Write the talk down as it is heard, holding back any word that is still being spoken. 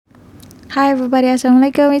Hi everybody,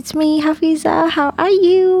 Assalamualaikum. It's me, Hafiza. How are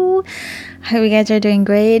you? Hope you guys are doing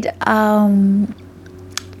great.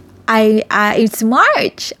 It's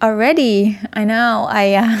March already. I know.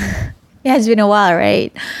 It has been a while,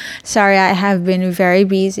 right? Sorry, I have been very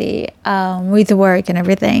busy with work and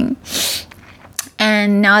everything.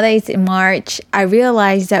 And now that it's in March, I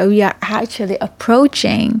realized that we are actually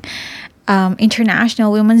approaching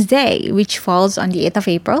International Women's Day, which falls on the 8th of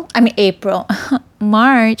April.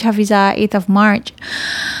 March, Hafiza, 8th of March.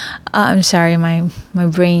 I'm sorry, my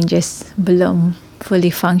brain just blown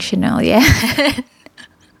fully functional, yeah.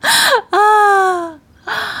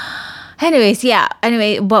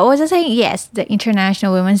 Anyway, what was I saying? Yes, the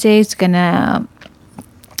International Women's Day is gonna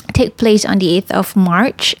take place on the 8th of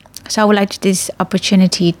March. So I would like to take this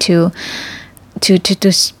opportunity to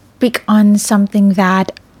speak on something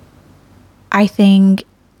that I think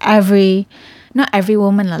not every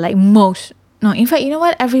woman, like most, no, in fact, you know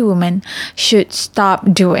what? Every woman should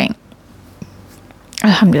stop doing.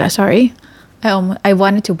 Alhamdulillah, sorry. I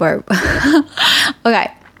wanted to burp.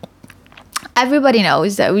 Okay. Everybody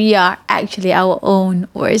knows that we are actually our own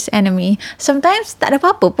worst enemy. Sometimes tak ada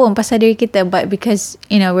apa-apa pun pasal diri kita, but because,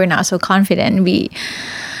 we're not so confident,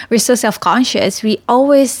 we're so self-conscious, we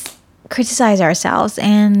always criticize ourselves,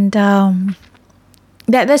 and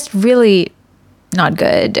that's really not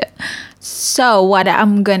good. So what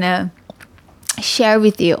I'm gonna share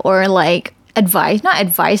with you, or like not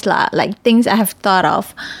advice lah, like things I have thought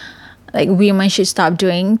of, like women should stop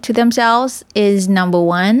doing to themselves, is number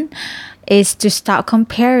one is to stop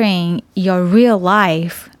comparing your real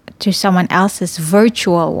life to someone else's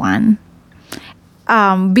virtual one.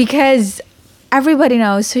 Because everybody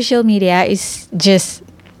knows social media is just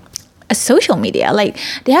a social media. Like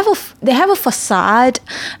they have a facade.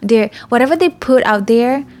 Whatever they put out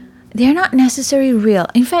there, they're not necessarily real.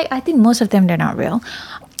 In fact, I think most of them, they're not real.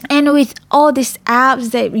 And with all these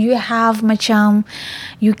apps that you have, macam,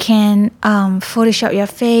 you can Photoshop your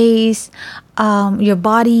face, your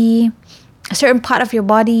body, a certain part of your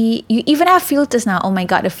body. You even have filters now. Oh my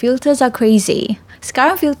god, the filters are crazy.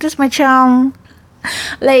 Sekarang filters macam,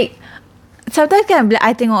 like, sometimes kan bila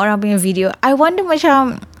I tengok orang punya video, I wonder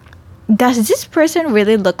macam, does this person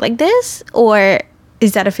really look like this, or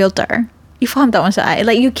is that a filter? You faham tak maksud I?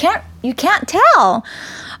 Like you can't tell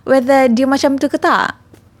whether dia macam tu ke tak.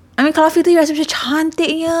 I mean, kalau filter you rasa macam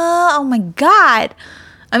cantiknya, oh my god.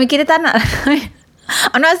 I mean, kita tak nak.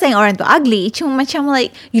 I'm not saying orang tu ugly, cuma macam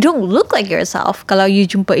like you don't look like yourself kalau you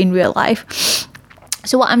jumpa in real life.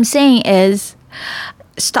 So what I'm saying is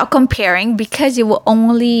stop comparing, because it will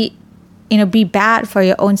only be bad for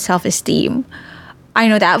your own self-esteem. I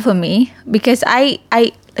know that for me, because I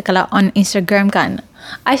kalau on Instagram kan,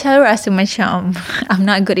 I selalu rasa macam I'm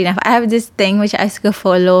not good enough. I have this thing which I suka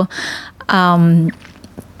follow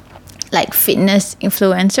like fitness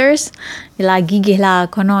influencers. Yelah, gigih lah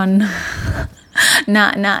konon.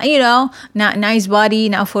 Nak nice body,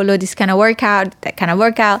 nak follow this kind of workout, that kind of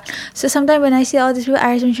workout. So sometimes when I see all these people,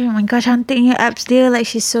 I just think, oh my gosh, cantiknya abs dia, like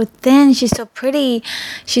she's so thin, she's so pretty,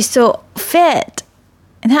 she's so fit.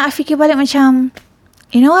 And then I fikir balik macam,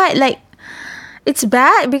 you know what, like it's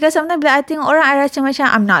bad, because sometimes I think orang I rasa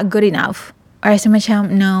macam I'm not good enough. I rasa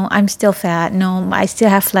macam, no, I'm still fat, no, I still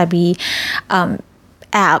have flabby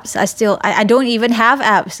abs. I don't even have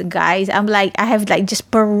abs, guys. I'm like, I have like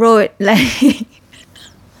just parrot, like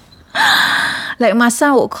like my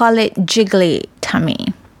son would call it jiggly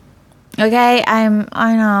tummy. Okay, I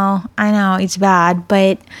know it's bad,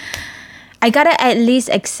 but I gotta at least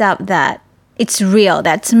accept that it's real.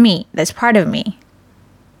 That's me. That's part of me.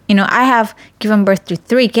 I have given birth to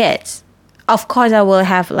 3 kids. Of course, I will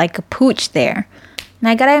have like a pooch there, and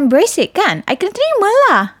I gotta embrace it, kan? I can terima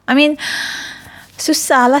lah. I mean,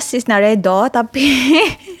 susah lah sis nak redha, tapi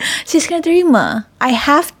sis kena terima. I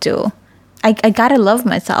have to. I gotta love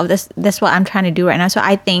myself. That's what I'm trying to do right now. So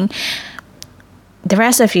I think the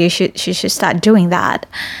rest of you should start doing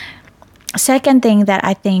that. Second thing that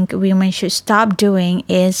I think women should stop doing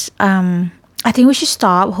is I think we should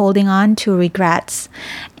stop holding on to regrets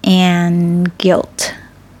and guilt.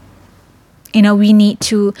 We need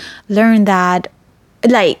to learn that,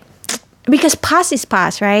 like, because past is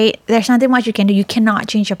past, right? There's nothing much you can do. You cannot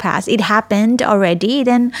change your past. It happened already,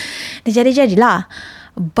 then jadi-jadilah.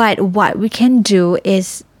 But what we can do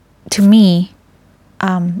is, to me,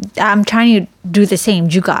 I'm trying to do the same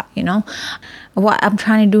juga, What I'm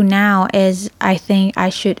trying to do now is I think I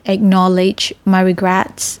should acknowledge my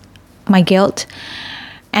regrets, my guilt,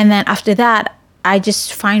 and then after that, I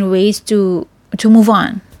just find ways to move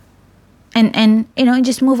on. And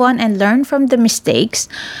just move on and learn from the mistakes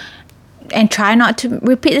and try not to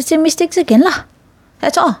repeat the same mistakes again lah.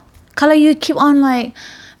 That's all. Kalau you keep on like,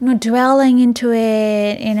 dwelling into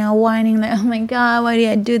it, whining like, oh my God, why did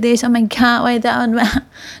I do this? Oh my God, why that?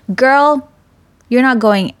 Girl, you're not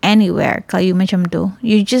going anywhere kalau you macam tu.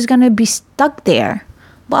 You're just gonna be stuck there.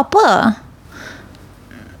 Buat apa?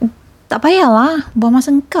 Tak payahlah. Buang masa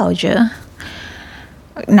kau je.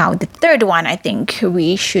 Now, the third one I think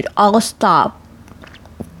we should all stop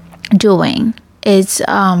doing is,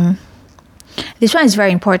 this one is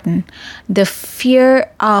very important. The fear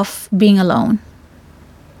of being alone.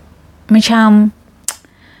 Macam,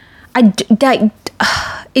 I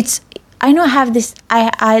know I have this,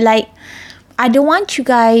 I don't want you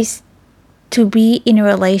guys to be in a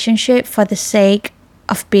relationship for the sake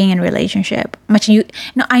of being in a relationship. Macam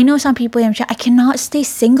I know some people, I cannot stay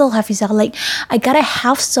single, Hafizah. Like, I gotta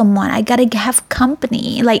have someone. I gotta have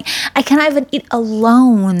company. Like, I cannot even eat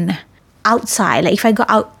alone outside. Like, if I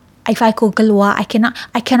go keluar, I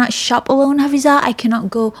cannot shop alone, Hafizah. I cannot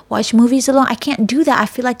go watch movies alone. I can't do that. I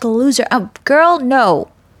feel like a loser. Girl,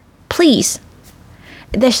 no. Please.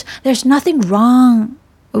 There's nothing wrong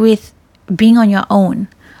with being on your own.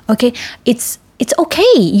 Okay? It's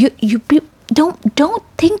okay. Don't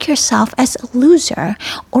think yourself as a loser.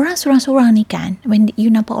 Orang sorang-sorang ni kan, when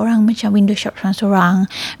you nampak orang macam window shop sorang-sorang,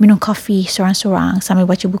 minum coffee sorang-sorang sambil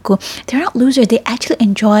baca buku, they're not losers. They actually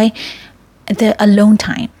enjoy the alone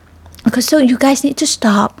time. Okay, so you guys need to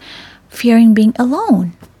stop fearing being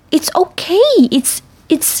alone. It's okay.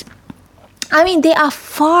 There are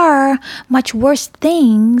far much worse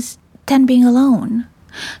things than being alone.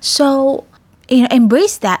 So,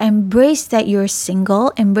 embrace that you're single,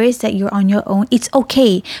 embrace that you're on your own. It's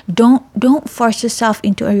okay. Don't force yourself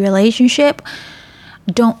into a relationship.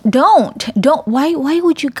 Don't. Why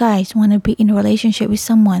would you guys want to be in a relationship with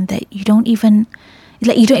someone that you don't even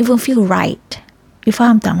feel right? You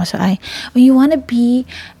faham tak maksud I? When you want to be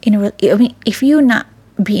if you not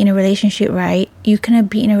be in a relationship, right, you cannot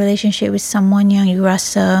be in a relationship with someone yang you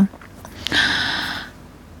rasa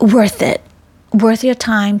worth your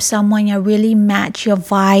time, someone yang really match your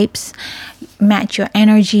vibes, match your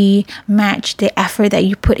energy, match the effort that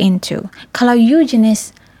you put into. Kalau you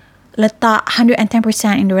jenis letak 110%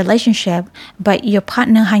 in the relationship, but your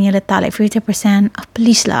partner hanya letak like 50%,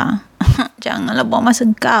 please lah. Janganlah buang masa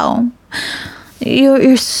kau.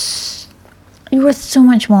 You're worth so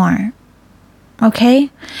much more. Okay?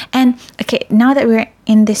 And okay, now that we're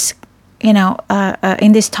in this, in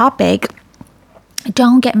this topic,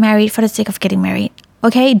 don't get married for the sake of getting married.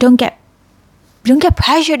 Okay? Don't get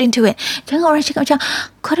pressured into it. Jangan orang cakap macam,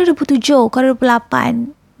 kau dah 27, kau dah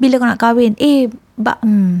 28, bila kau nak kahwin? I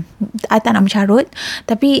tak nak mencarut,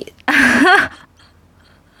 tapi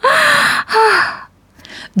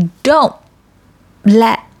don't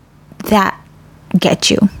let that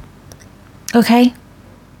get you. Okay?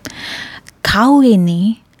 Kahwin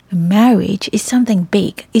ni, marriage is something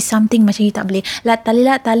big. It's something macam you tak boleh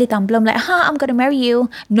tali tamblam like, I'm gonna marry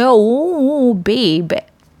you. No, babe.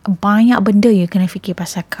 Banyak benda you kena fikir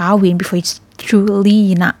pasal kahwin before you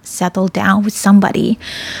truly nak settle down with somebody.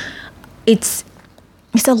 It's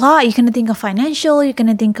a lot. You're gonna think of financial, you're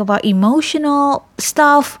gonna think about emotional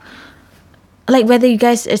stuff. Like whether you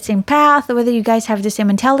guys are the same path, or whether you guys have the same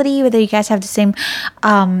mentality, whether you guys have the same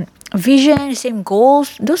vision, the same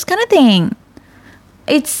goals, those kind of thing.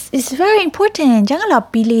 It's very important. Janganlah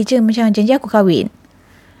pilih je macam janji aku kahwin.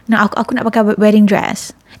 Aku nak pakai wedding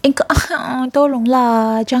dress.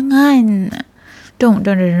 Tolonglah, jangan. Don't.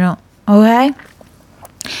 Okay?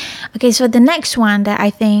 Okay, so the next one that I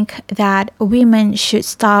think that women should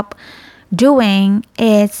stop doing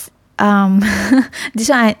is this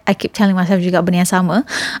one I keep telling myself juga benda yang sama,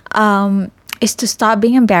 is to stop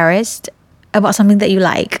being embarrassed about something that you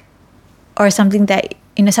like, or something that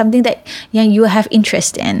yang you have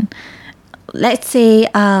interest in. Let's say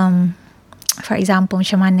for example,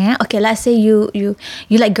 macam mana? Okay, let's say you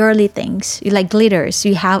like girly things, you like glitters,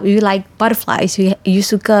 you like butterflies, you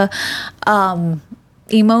suka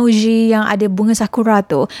emoji yang ada bunga sakura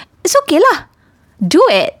tu. It's okay lah, do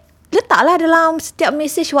it. Letaklah dalam setiap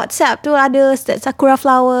message WhatsApp tu ada that sakura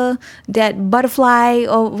flower, that butterfly,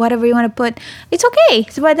 or whatever you want to put. It's okay,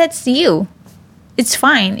 sebab that's you. It's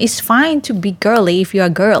fine. It's fine to be girly if you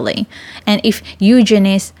are girly. And if you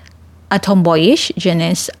jenis a tomboyish,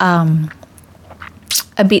 jenis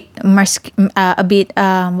a bit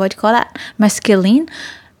what do you call that? Masculine.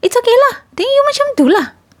 It's okay lah. Then you macam tu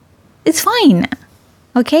lah. It's fine.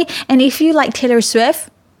 Okay? And if you like Taylor Swift,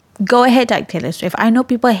 go ahead like Taylor Swift. I know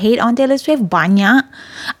people hate on Taylor Swift. Banyak.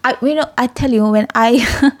 I tell you, when I'm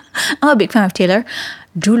a big fan of Taylor.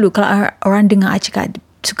 Dulu kalau orang dengar I cakap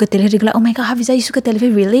suka Taylor, dia like, oh my God, Hafizah, you suka Taylor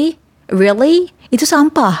Swift? Really? Itu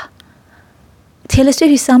sampah. Taylor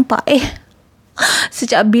Swift is sampah.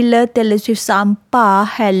 Sejak bila Taylor Swift sampah?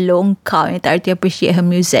 Hello kau yang tak arti appreciate her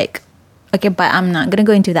music. Okay, but I'm not gonna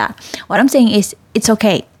go into that. What I'm saying is, it's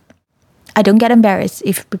okay. I don't get embarrassed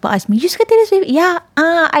if people ask me, you suka Taylor Swift? Yeah,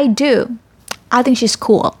 I do. I think she's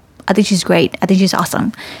cool. I think she's great. I think she's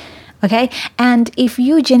awesome. Okay? And if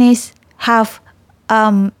you, Janice, have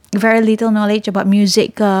very little knowledge about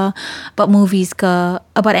music ke, about movies ke,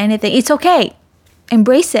 about anything, it's okay.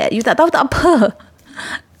 Embrace it. You tak tahu tak apa.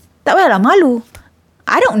 Tak payahlah malu.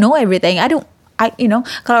 I don't know everything. Kalau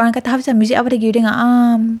orang kata Hafizah, music apa lagi you dengar?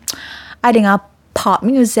 I dengar pop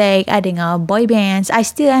music, I dengar boy bands. I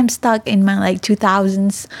still am stuck in my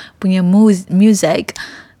 2000s punya music.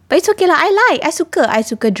 But it's okay lah. I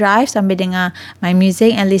suka drive sambil dengar my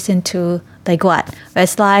music and listen to what?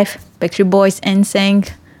 Westlife, Backstreet Boys,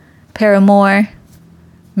 NSYNC, Paramore,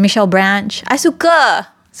 Michelle Branch. I suka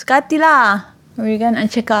hati lah. Regan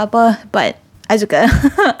nak cakap apa, but I suka.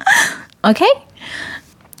 Okay?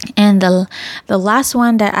 And the last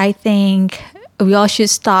one that I think we all should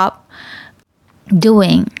stop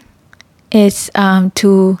doing is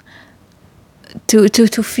to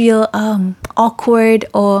feel awkward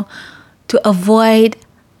or to avoid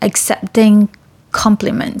accepting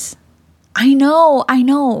compliments. I know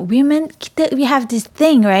women we have this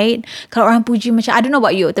thing, right? Kalau orang puji macam, I don't know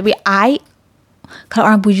about you, tapi kalau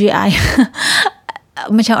orang puji I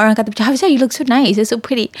macam orang kata macam, Hafizah, you look so nice, you're so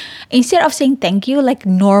pretty, instead of saying thank you like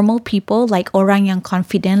normal people, like orang yang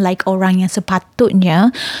confident, like orang yang sepatutnya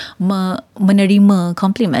menerima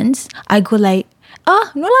compliments, I go like,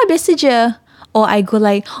 no lah, biasa je. Or I go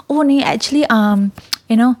like, oh ni actually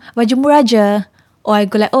baju murah je. Or I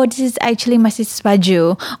go like, oh, this is actually my sister's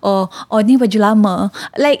baju. Or ni baju lama.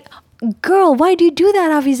 Like, girl, why do you do that,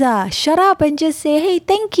 Hafizah? Shut up and just say, hey,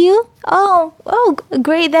 thank you. Oh,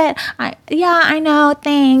 great that. I know,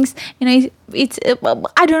 thanks. It's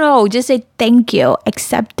I don't know, just say thank you,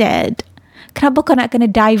 accepted. Kenapa kau nak kena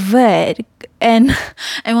divert and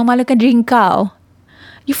memalukan diri kau?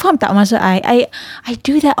 You faham tak maksud I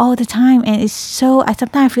do that all the time, and it's so,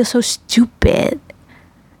 sometimes I feel so stupid.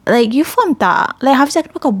 Like, you faham tak? Like, Hafizah,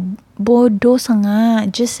 kenapa kau bodoh sangat?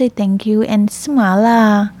 Just say thank you and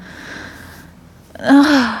semalah.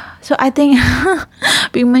 So I think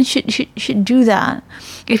women should do that.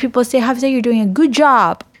 If people say, Hafizah, you're doing a good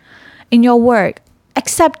job in your work,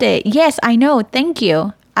 accept it. Yes, I know, thank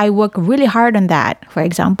you. I work really hard on that, for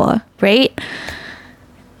example, right?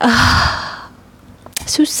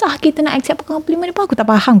 Susah kita nak accept compliment ni pun aku tak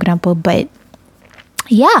faham kenapa. But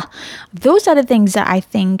yeah, those are the things that I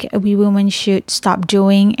think we women should stop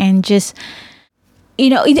doing, and just,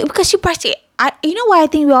 because you pasti, you know why I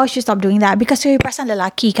think we all should stop doing that? Because you perasan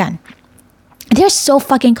lelaki kan, they're so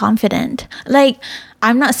fucking confident. Like,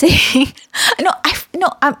 I'm not saying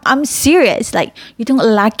I'm serious. Like, you tengok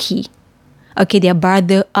lelaki, okay, they're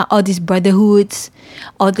all these brotherhoods,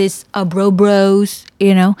 all these bros,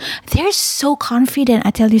 they're so confident.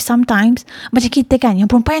 I tell you, sometimes macam kita kan, yang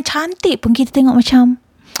perempuan yang cantik pun kita tengok macam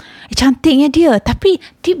cantiknya dia, tapi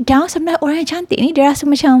deep down sebenarnya orang yang cantik ni dia rasa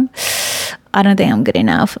macam, I don't think I'm good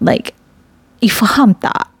enough. Like, you faham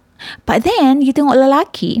tak? But then you tengok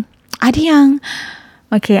lelaki, ada yang,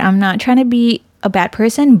 okay, I'm not trying to be a bad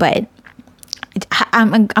person, but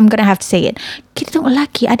I'm gonna have to say it. Kita tengok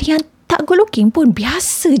lelaki, ada yang tak good looking pun,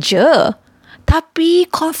 biasa je, tapi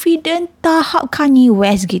confident tahap Kanye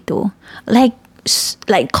West gitu. Like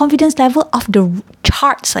confidence level off the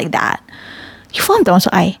charts like that. You faham tak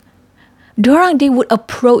maksud I? Diorang, they would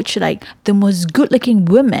approach like the most good looking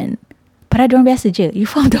women, padahal diorang biasa je. You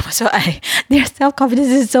faham tak maksud I? Their self-confidence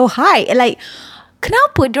is so high. Like,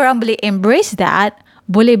 kenapa diorang boleh embrace that,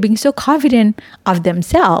 boleh being so confident of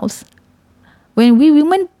themselves, when we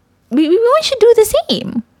women should do the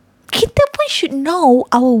same. Kita pun should know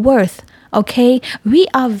our worth. Okay, we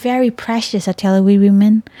are very precious, I tell you, we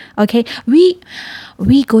women. Okay, we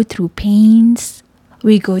go through pains,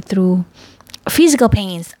 we go through physical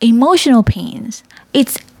pains, emotional pains.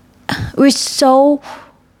 We're so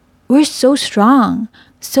strong.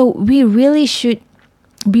 So we really should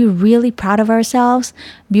be really proud of ourselves,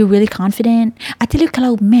 be really confident. I tell you,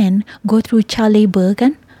 kalau men go through child labor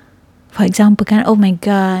kan, for example kan, oh my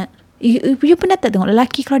god, you pernah tak tengok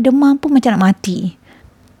lelaki kalau demam pun macam nak mati.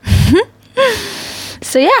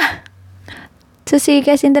 So yeah, so see you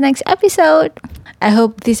guys in the next episode. I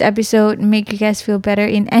hope this episode make you guys feel better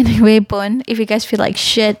in any way pun. If you guys feel like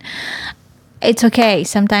shit, it's okay.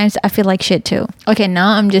 Sometimes I feel like shit too. Okay,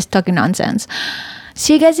 now I'm just talking nonsense.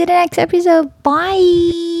 See you guys in the next episode.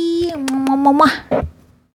 Bye. Mwah, mwah, mwah.